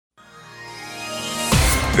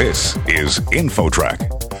This is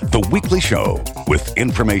InfoTrack, the weekly show with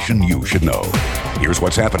information you should know. Here's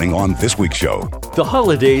what's happening on this week's show. The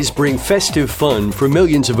holidays bring festive fun for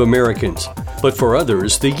millions of Americans, but for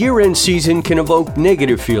others, the year-end season can evoke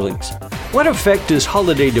negative feelings. What effect does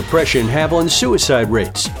holiday depression have on suicide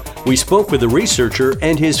rates? We spoke with a researcher,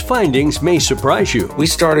 and his findings may surprise you. We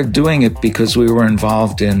started doing it because we were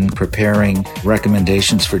involved in preparing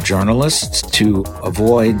recommendations for journalists to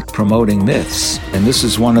avoid promoting myths. And this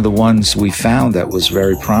is one of the ones we found that was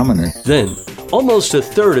very prominent. Then, almost a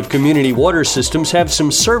third of community water systems have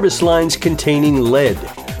some service lines containing lead.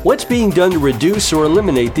 What's being done to reduce or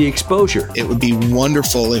eliminate the exposure? It would be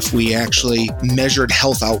wonderful if we actually measured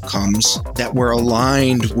health outcomes that were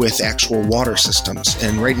aligned with actual water systems.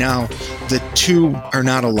 And right now, the two are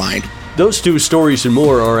not aligned. Those two stories and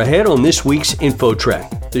more are ahead on this week's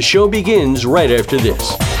InfoTrack. The show begins right after this.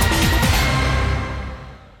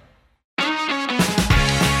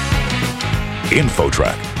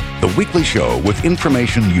 InfoTrack, the weekly show with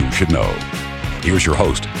information you should know. Here's your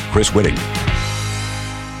host, Chris Whitting.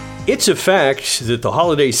 It's a fact that the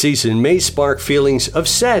holiday season may spark feelings of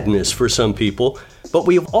sadness for some people, but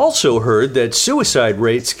we've also heard that suicide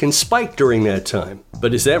rates can spike during that time.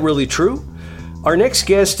 But is that really true? Our next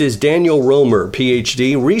guest is Daniel Romer,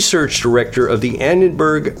 Ph.D., Research Director of the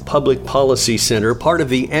Annenberg Public Policy Center, part of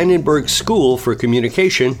the Annenberg School for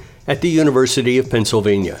Communication at the University of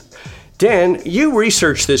Pennsylvania. Dan, you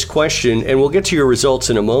researched this question, and we'll get to your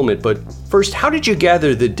results in a moment, but first, how did you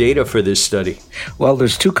gather the data for this study? Well,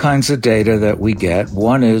 there's two kinds of data that we get.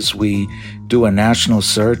 One is we do a national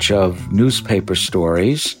search of newspaper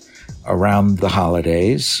stories around the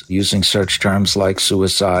holidays using search terms like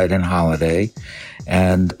suicide and holiday,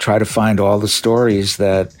 and try to find all the stories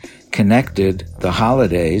that connected the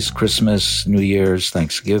holidays, Christmas, New Year's,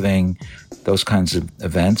 Thanksgiving, those kinds of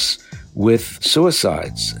events, with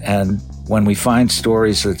suicides. And when we find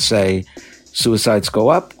stories that say suicides go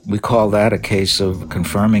up, we call that a case of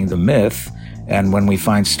confirming the myth. And when we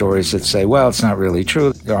find stories that say, well, it's not really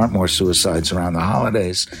true, there aren't more suicides around the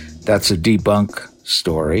holidays, that's a debunk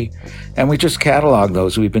story. And we just catalog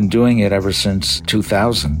those. We've been doing it ever since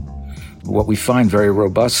 2000. What we find very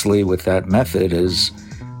robustly with that method is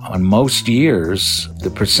on most years,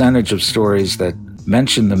 the percentage of stories that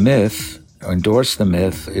mention the myth or endorse the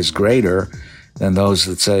myth is greater than those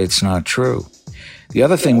that say it's not true. The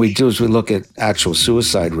other thing we do is we look at actual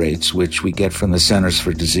suicide rates, which we get from the Centers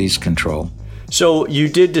for Disease Control. So you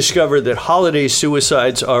did discover that holiday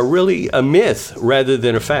suicides are really a myth rather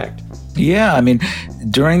than a fact. Yeah, I mean,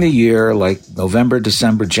 during the year, like November,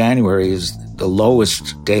 December, January is the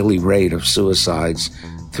lowest daily rate of suicides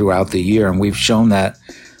throughout the year. And we've shown that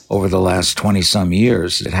over the last 20-some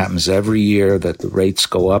years. It happens every year that the rates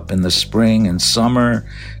go up in the spring and summer,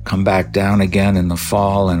 come back down again in the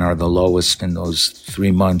fall, and are the lowest in those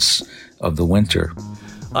 3 months of the winter.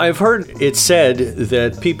 I've heard it said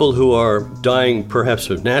that people who are dying perhaps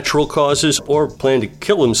of natural causes or plan to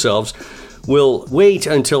kill themselves will wait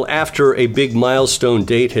until after a big milestone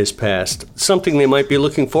date has passed, something they might be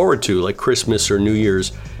looking forward to, like Christmas or New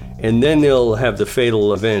Year's, and then they'll have the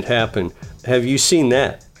fatal event happen. Have you seen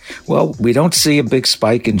that? Well, we don't see a big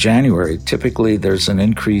spike in January. Typically, there's an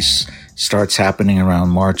increase starts happening around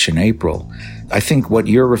March and April. I think what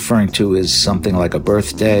you're referring to is something like a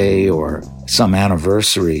birthday or some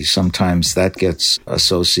anniversary. Sometimes that gets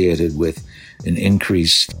associated with an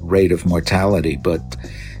increased rate of mortality. But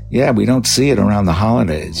yeah, we don't see it around the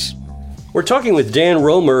holidays. We're talking with Dan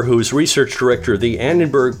Romer, who's Research Director of the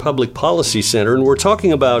Annenberg Public Policy Center, and we're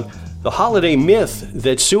talking about the holiday myth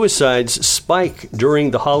that suicides spike during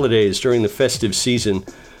the holidays, during the festive season.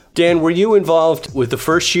 Dan, were you involved with the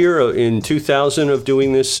first year in 2000 of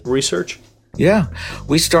doing this research? Yeah,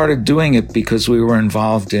 we started doing it because we were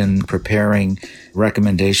involved in preparing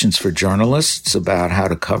recommendations for journalists about how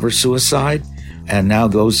to cover suicide. And now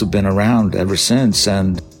those have been around ever since.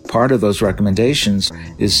 And part of those recommendations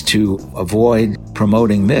is to avoid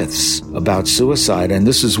promoting myths about suicide. And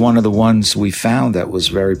this is one of the ones we found that was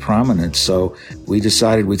very prominent. So we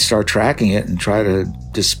decided we'd start tracking it and try to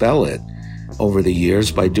dispel it over the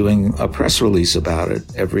years by doing a press release about it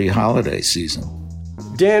every holiday season.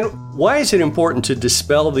 Dan, why is it important to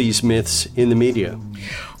dispel these myths in the media?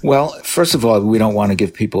 Well, first of all, we don't want to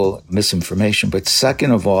give people misinformation. But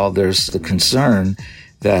second of all, there's the concern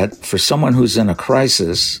that for someone who's in a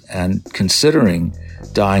crisis and considering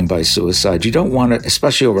dying by suicide, you don't want to,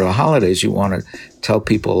 especially over the holidays, you want to tell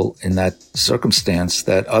people in that circumstance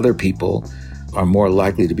that other people are more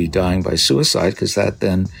likely to be dying by suicide, because that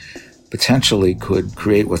then potentially could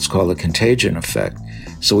create what's called a contagion effect.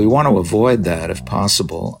 So we want to avoid that if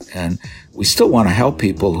possible. And we still want to help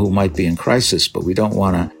people who might be in crisis, but we don't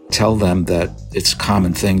want to tell them that it's a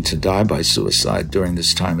common thing to die by suicide during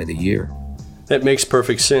this time of the year. That makes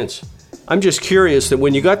perfect sense. I'm just curious that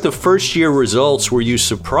when you got the first year results, were you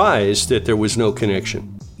surprised that there was no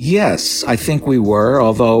connection? Yes, I think we were,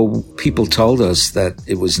 although people told us that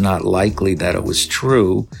it was not likely that it was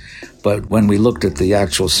true. But when we looked at the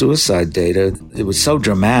actual suicide data, it was so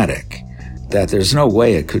dramatic that there's no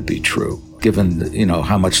way it could be true, given,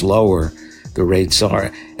 how much lower the rates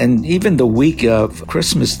are. And even the week of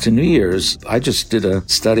Christmas to New Year's, I just did a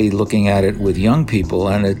study looking at it with young people,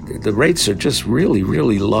 and the rates are just really,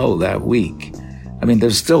 really low that week. I mean,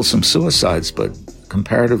 there's still some suicides, but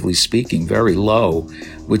comparatively speaking, very low,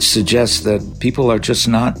 which suggests that people are just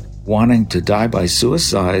not wanting to die by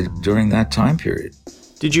suicide during that time period.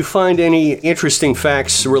 Did you find any interesting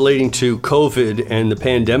facts relating to COVID and the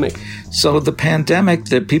pandemic? So the pandemic,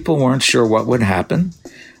 that people weren't sure what would happen.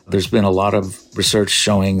 There's been a lot of research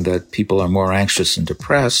showing that people are more anxious and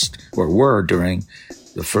depressed, or were during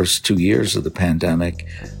the first 2 years of the pandemic,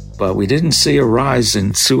 but we didn't see a rise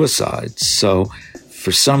in suicides. So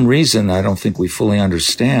for some reason, I don't think we fully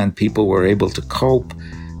understand, people were able to cope,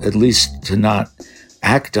 at least to not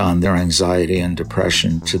act on their anxiety and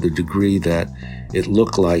depression to the degree that it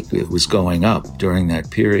looked like it was going up during that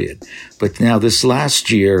period. But now this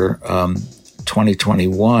last year,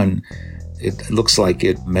 2021, it looks like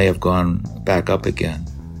it may have gone back up again.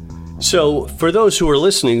 So for those who are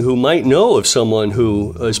listening who might know of someone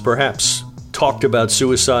who has perhaps talked about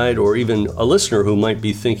suicide, or even a listener who might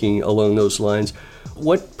be thinking along those lines,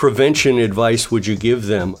 what prevention advice would you give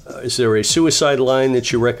them? Is there a suicide line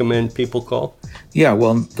that you recommend people call? Yeah,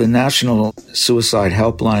 well, the National Suicide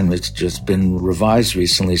Helpline has just been revised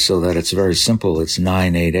recently so that it's very simple. It's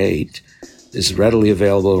 988. It's readily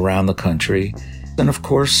available around the country. And of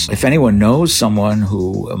course, if anyone knows someone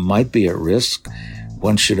who might be at risk,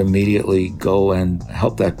 one should immediately go and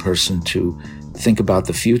help that person to think about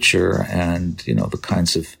the future and, the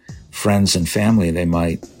kinds of friends and family they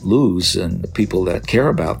might lose and the people that care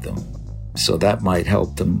about them. So that might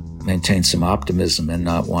help them maintain some optimism and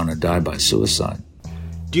not want to die by suicide.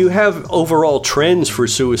 Do you have overall trends for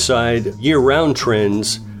suicide, year-round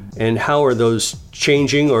trends, and how are those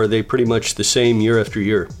changing, or are they pretty much the same year after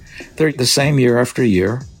year? They're the same year after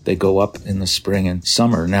year. They go up in the spring and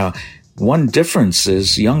summer. Now, one difference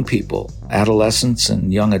is young people, adolescents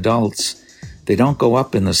and young adults, they don't go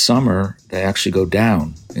up in the summer. They actually go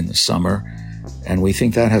down in the summer. And we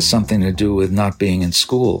think that has something to do with not being in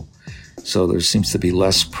school. So there seems to be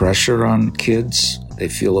less pressure on kids. They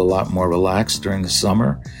feel a lot more relaxed during the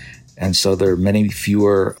summer. And so there are many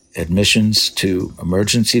fewer admissions to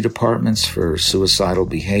emergency departments for suicidal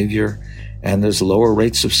behavior. And there's lower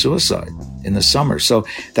rates of suicide in the summer. So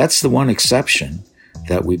that's the one exception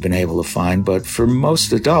that we've been able to find. But for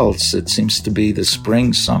most adults, it seems to be the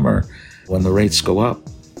spring, summer when the rates go up.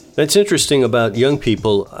 That's interesting about young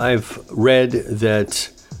people. I've read that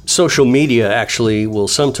social media actually will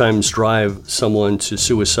sometimes drive someone to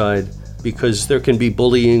suicide because there can be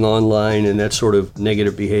bullying online and that sort of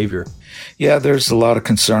negative behavior. Yeah, there's a lot of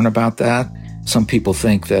concern about that. Some people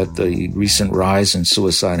think that the recent rise in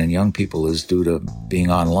suicide in young people is due to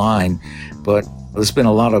being online, but there's been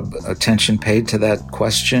a lot of attention paid to that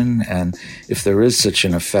question, and if there is such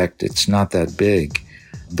an effect, it's not that big.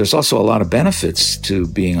 There's also a lot of benefits to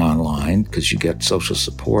being online because you get social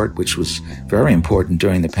support, which was very important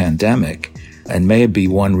during the pandemic, and may be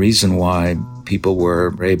one reason why people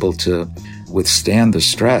were able to withstand the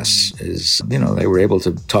stress is, they were able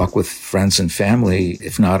to talk with friends and family,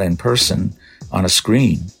 if not in person, on a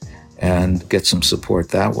screen and get some support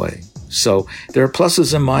that way. So there are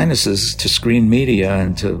pluses and minuses to screen media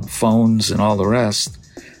and to phones and all the rest,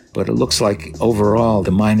 but it looks like overall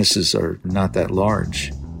the minuses are not that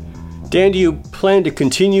large. Dan, do you plan to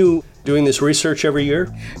continue doing this research every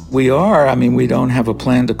year? We are. We don't have a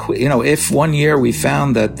plan to quit. If one year we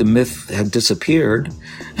found that the myth had disappeared,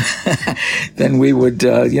 then we would,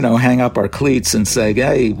 hang up our cleats and say,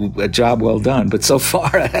 hey, a job well done. But so far,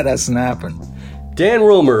 that hasn't happened. Dan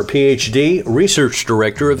Romer, Ph.D., Research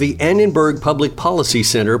Director of the Annenberg Public Policy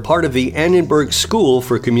Center, part of the Annenberg School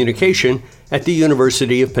for Communication at the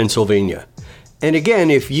University of Pennsylvania. And again,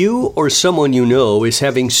 if you or someone you know is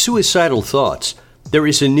having suicidal thoughts, there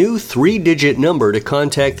is a new 3-digit number to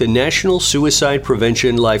contact the National Suicide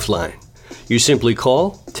Prevention Lifeline. You simply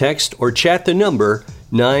call, text, or chat the number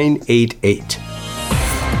 988.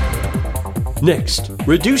 Next,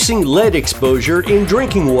 reducing lead exposure in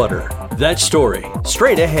drinking water. That story,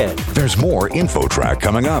 straight ahead. There's more InfoTrack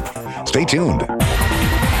coming up. Stay tuned.